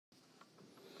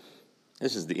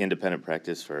This is the independent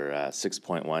practice for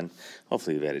 6.1.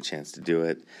 Hopefully you've had a chance to do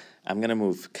it. I'm going to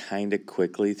move kind of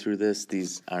quickly through this.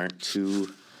 These aren't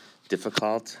too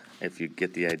difficult. If you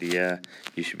get the idea,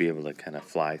 you should be able to kind of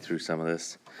fly through some of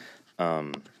this.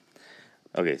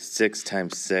 Okay, 6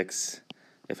 times 6.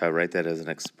 If I write that as an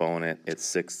exponent, it's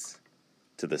 6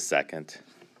 to the second.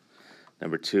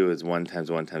 Number 2 is 1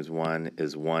 times 1 times 1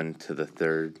 is 1 to the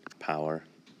third power.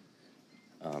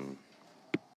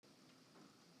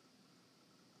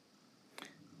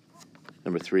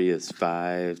 Number 3 is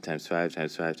 5 times 5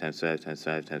 times 5 times 5 times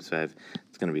 5 times 5.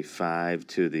 It's going to be 5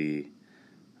 to the,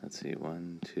 let's see,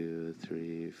 1, 2,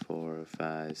 3, 4,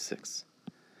 5, 6.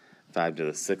 5 to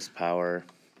the sixth power.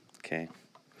 Okay.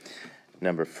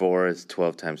 Number 4 is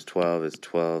 12 times 12 is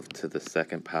 12 to the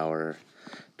second power.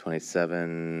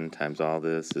 27 times all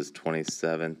this is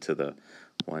 27 to the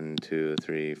 1, 2,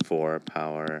 3, 4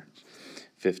 power.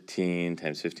 15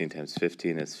 times 15 times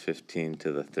 15 is 15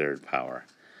 to the third power.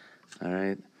 All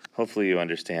right. Hopefully you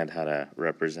understand how to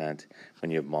represent when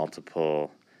you have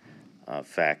multiple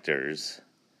factors.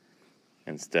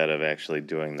 Instead of actually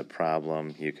doing the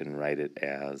problem, you can write it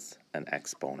as an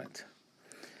exponent.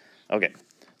 Okay,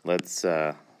 let's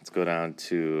go down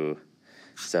to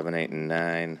 7, 8, and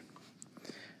 9.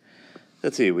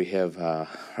 Let's see. We have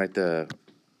write the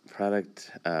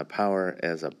product power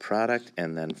as a product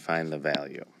and then find the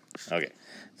value. Okay,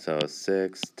 so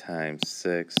 6 times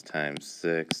 6 times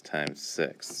 6 times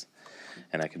 6.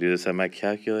 And I can do this on my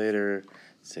calculator.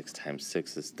 6 times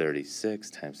 6 is 36,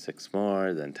 times 6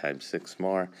 more, then times 6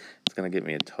 more. It's going to get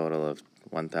me a total of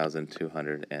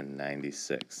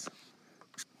 1,296.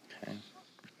 Okay.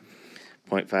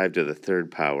 0.5 to the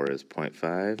third power is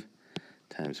 0.5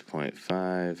 times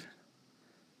 0.5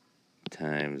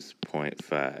 times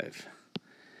 0.5.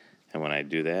 And when I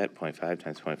do that, 0.5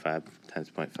 times 0.5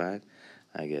 times 0.5,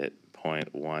 I get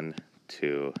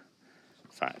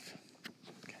 0.125.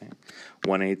 Okay.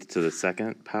 1/8 to the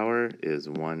second power is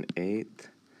 1/8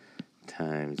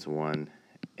 times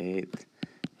 1/8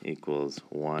 equals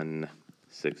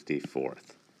 1/64.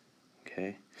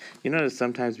 Okay. You notice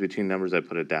sometimes between numbers I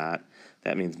put a dot.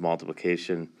 That means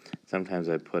multiplication. Sometimes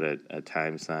I put a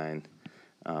time sign.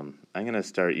 I'm going to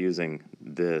start using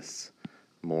this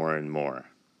more and more.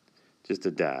 Just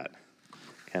a dot.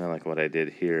 Kind of like what I did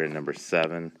here in number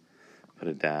 7. Put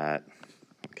a dot.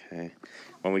 Okay.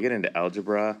 When we get into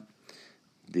algebra,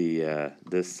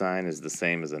 this sign is the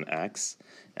same as an x,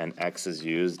 and x is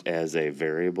used as a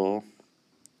variable.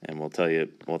 And we'll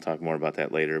talk more about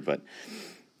that later, but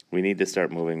we need to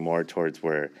start moving more towards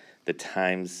where the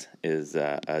times is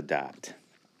a dot.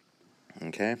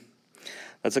 Okay?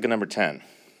 Let's look at number 10.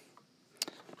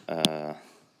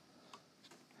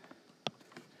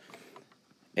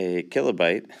 A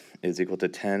kilobyte is equal to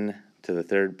 10 to the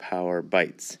third power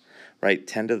bytes. Write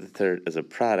 10 to the third as a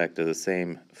product of the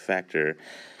same factor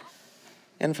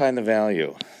and find the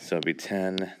value. So it'll be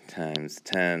 10 times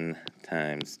 10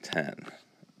 times 10.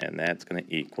 And that's going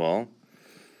to equal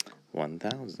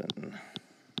 1,000.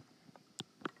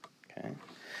 Okay.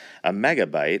 A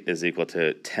megabyte is equal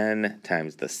to 10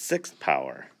 times the sixth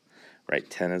power. Write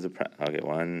 10 as a product. Okay,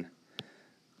 1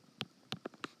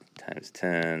 times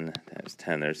 10 times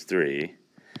 10. There's 3.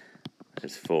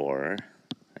 There's 4.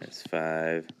 There's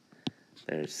 5.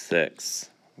 There's 6.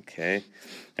 Okay.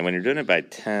 And when you're doing it by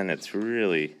 10, it's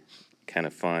really kind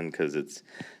of fun because it's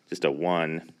just a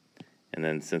 1. And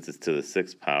then since it's to the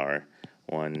sixth power,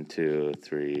 1, 2,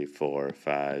 3, 4,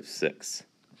 5, 6.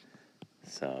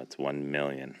 So it's 1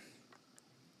 million.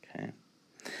 Okay.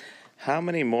 How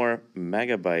many more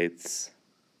megabytes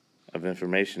of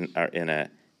information are in a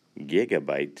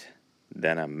gigabyte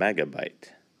than a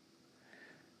megabyte?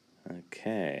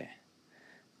 Okay.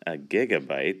 A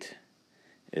gigabyte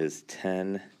is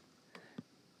 10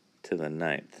 to the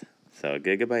ninth. So a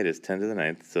gigabyte is 10 to the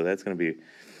ninth, so that's going to be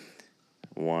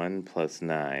 1 plus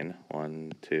 9.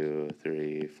 1, 2,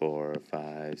 3, 4,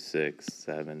 5, 6,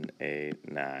 7,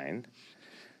 8, 9.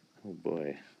 Oh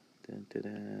boy. Dun, dun,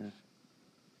 dun.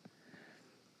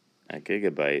 A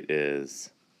gigabyte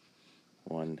is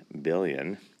 1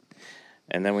 billion.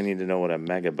 And then we need to know what a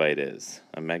megabyte is.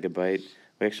 A megabyte,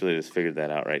 we actually just figured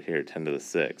that out right here, 10 to the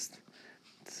sixth.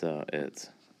 So it's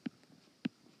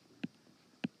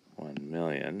 1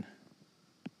 million.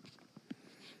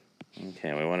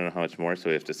 Okay, we want to know how much more, so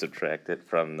we have to subtract it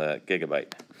from the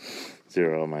gigabyte.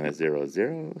 0 minus 0,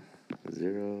 0,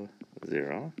 0,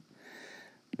 0,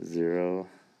 0,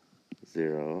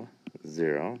 0,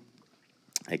 0.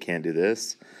 I can't do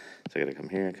this, so I got to come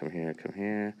here, come here, come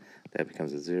here. That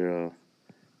becomes a 0.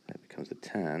 That becomes a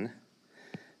 10.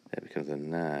 That becomes a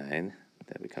 9.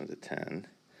 That becomes a 10.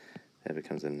 That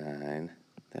becomes a 9.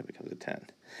 That becomes a 10.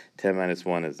 10 minus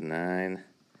 1 is 9,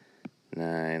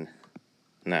 9,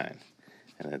 9.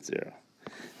 And that's 0.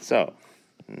 So,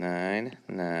 9,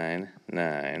 9,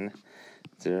 9,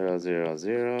 0, 0,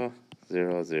 0,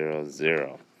 0, 0,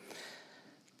 0.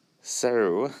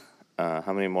 So,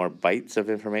 how many more bytes of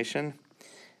information?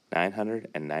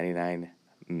 999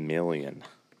 million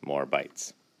more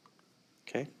bytes.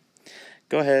 Okay?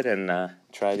 Go ahead and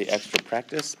try the extra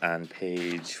practice on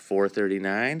page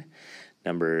 439,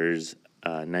 numbers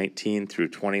 19 through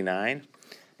 29.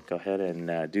 Go ahead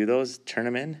and do those, turn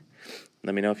them in.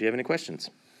 Let me know if you have any questions.